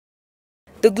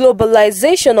The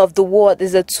globalization of the world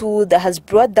is a tool that has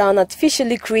brought down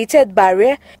artificially created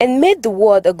barriers and made the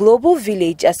world a global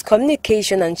village, as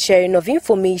communication and sharing of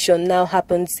information now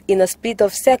happens in a split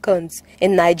of seconds.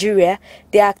 In Nigeria,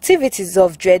 the activities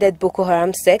of dreaded Boko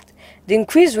Haram sect, the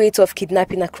increased rate of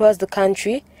kidnapping across the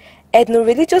country,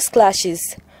 ethno-religious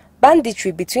clashes,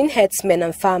 banditry between herdsmen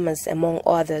and farmers, among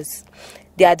others.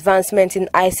 The advancement in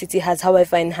ICT has,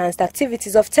 however, enhanced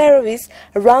activities of terrorists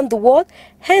around the world,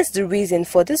 hence the reason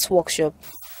for this workshop.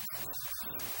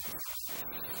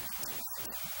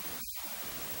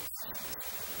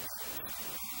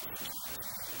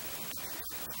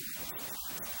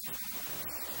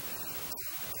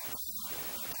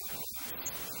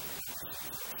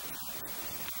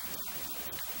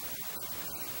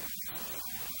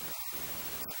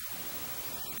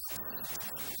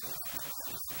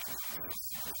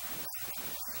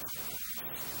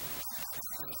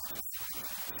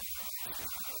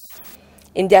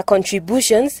 In their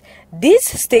contributions, these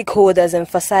stakeholders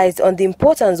emphasized on the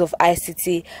importance of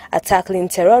ICT at tackling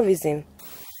terrorism.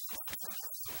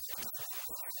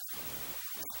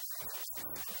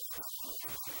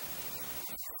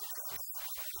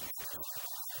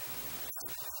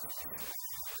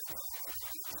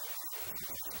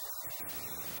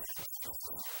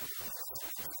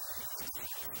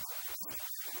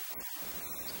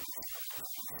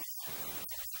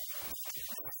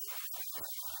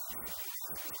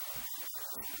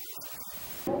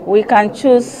 We can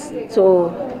choose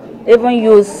to even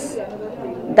use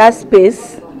that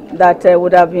space that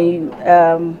would have been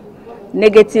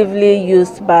negatively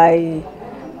used by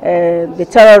the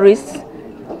terrorists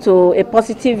to a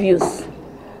positive use.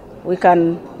 We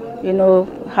can,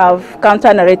 have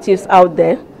counter narratives out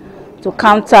there to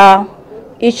counter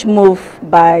each move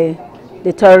by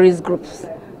the terrorist groups.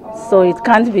 So it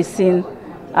can't be seen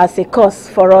as a cause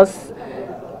for us.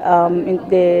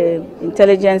 The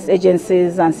intelligence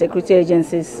agencies and security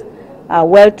agencies are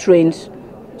well trained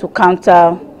to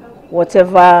counter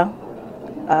whatever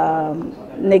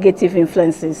negative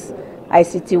influences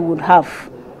ICT would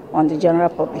have on the general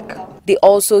public. They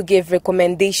also gave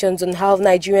recommendations on how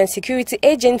Nigerian security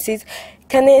agencies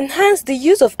can enhance the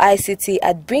use of ICT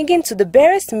at bringing to the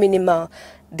barest minimum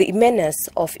the menace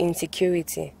of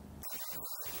insecurity.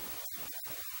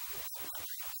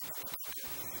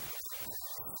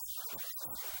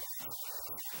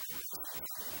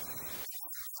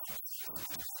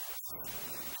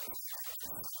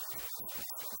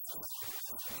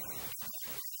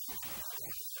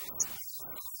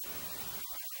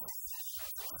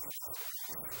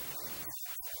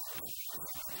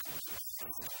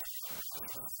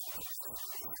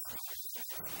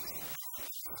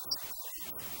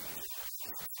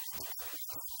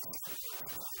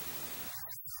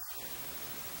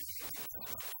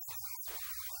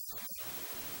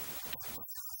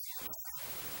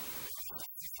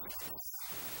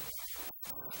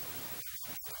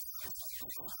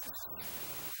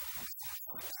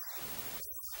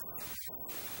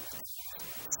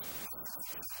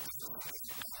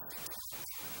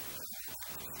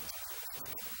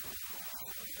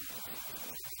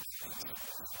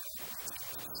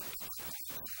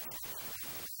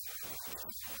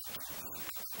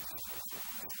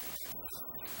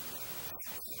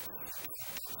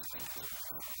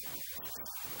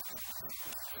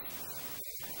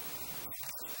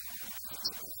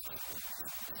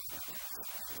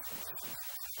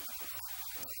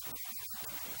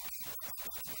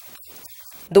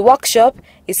 The workshop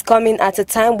is coming at a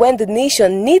time when the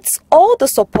nation needs all the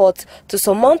support to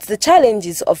surmount the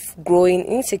challenges of growing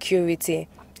insecurity.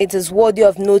 It is worthy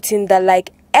of noting that,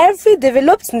 like every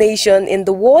developed nation in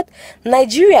the world,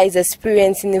 Nigeria is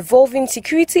experiencing evolving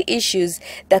security issues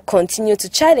that continue to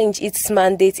challenge its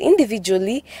mandate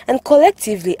individually and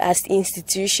collectively as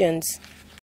institutions.